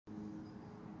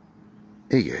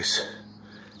Hey guys,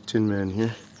 Tin Man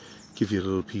here. Give you a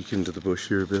little peek into the bush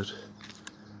here a bit.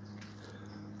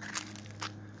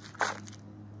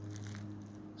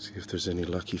 See if there's any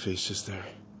lucky faces there.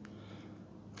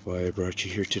 Why I brought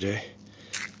you here today.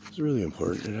 It's really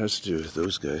important. It has to do with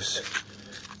those guys.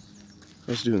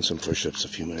 I was doing some push-ups a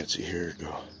few minutes here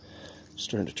ago.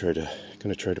 Gonna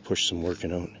try to push some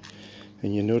working out.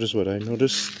 And you notice what I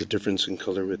noticed? The difference in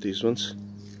color with these ones?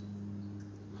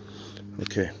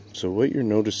 Okay, so what you're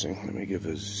noticing, let me give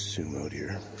a zoom out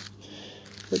here.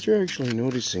 What you're actually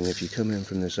noticing if you come in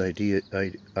from this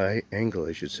eye angle,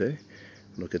 I should say,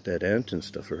 look at that ant and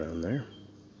stuff around there.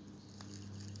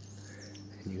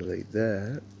 And you like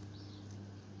that.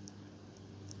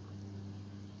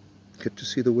 Get to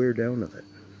see the wear down of it.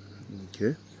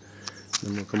 Okay,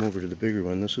 then we'll come over to the bigger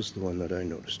one. This is the one that I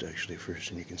noticed actually first,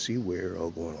 and you can see wear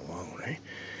all going along, right?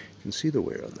 You can see the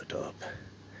wear on the top.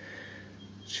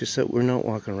 It's just that we're not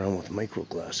walking around with micro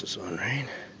glasses on, right?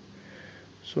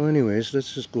 So anyways,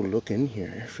 let's just go look in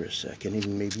here for a second,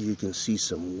 and maybe you can see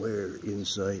some wear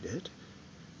inside it.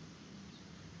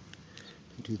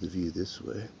 Do the view this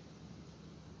way,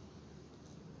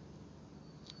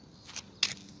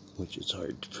 which is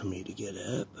hard for me to get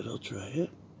at, but I'll try it.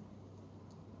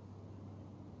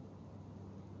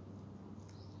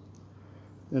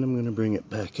 And I'm going to bring it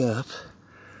back up,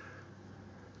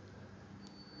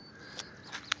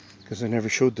 because I never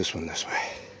showed this one this way.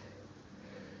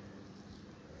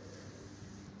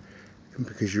 And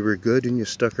because you were good and you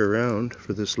stuck around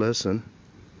for this lesson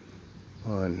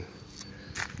on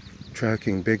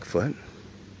tracking Bigfoot.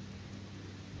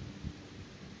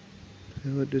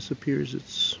 Now it disappears.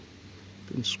 It's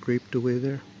been scraped away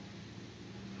there.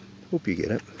 Hope you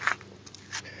get it.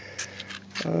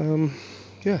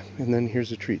 Yeah, and then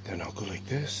here's a treat. Then I'll go like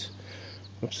this.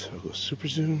 Oops, I'll go super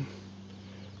zoom.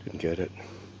 Didn't get it.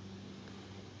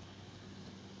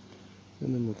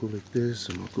 And then we'll go like this,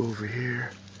 and we'll go over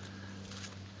here.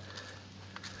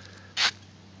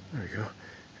 There we go.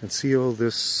 And see all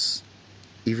this,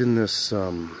 even this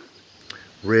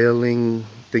railing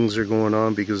things are going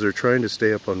on because they're trying to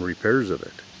stay up on repairs of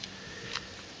it.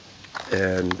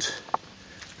 And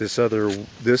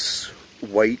this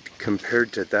white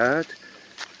compared to that,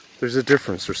 there's a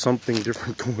difference. There's something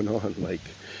different going on. Like,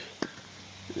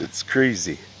 it's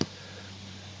crazy.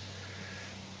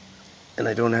 And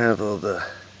I don't have all the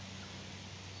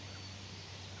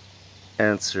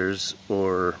answers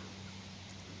or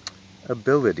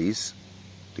abilities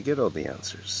to get all the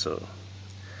answers, so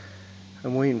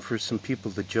I'm waiting for some people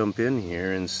to jump in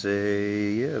here and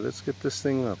say, yeah, let's get this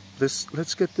thing up.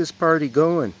 Let's get this party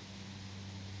going.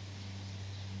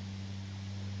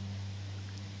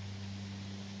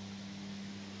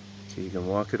 Okay, you can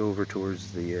walk it over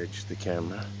towards the edge of the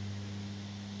camera.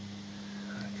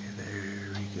 Okay,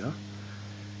 there we go.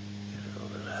 Get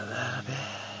over that a bit.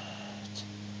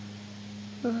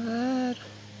 Look at that.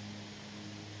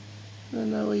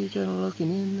 And that way you're kind of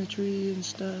looking in the tree and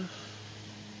stuff.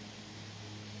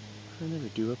 I never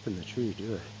do up in the tree,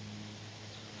 do I?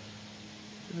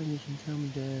 Then you can come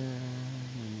down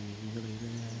and really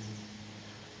down.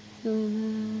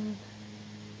 Going that.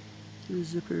 Do a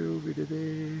zipper over to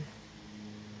there.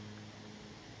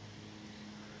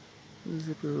 A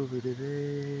zipper over to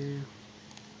there.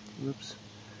 Whoops.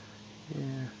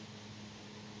 Yeah.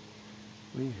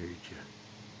 We heard you.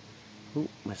 Oh,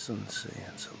 my son's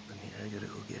saying something here. I gotta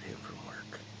go get him from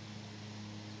work.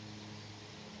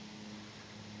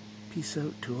 Peace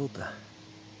out to all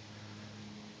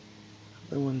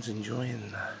the ones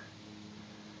enjoying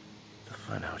the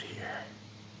fun out here.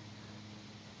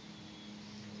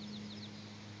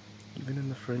 Even in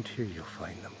the front here, you'll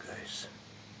find them, guys.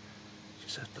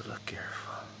 Just have to look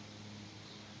careful.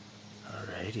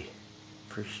 Alrighty,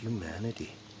 for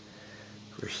humanity.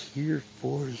 We're here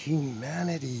for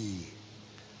humanity.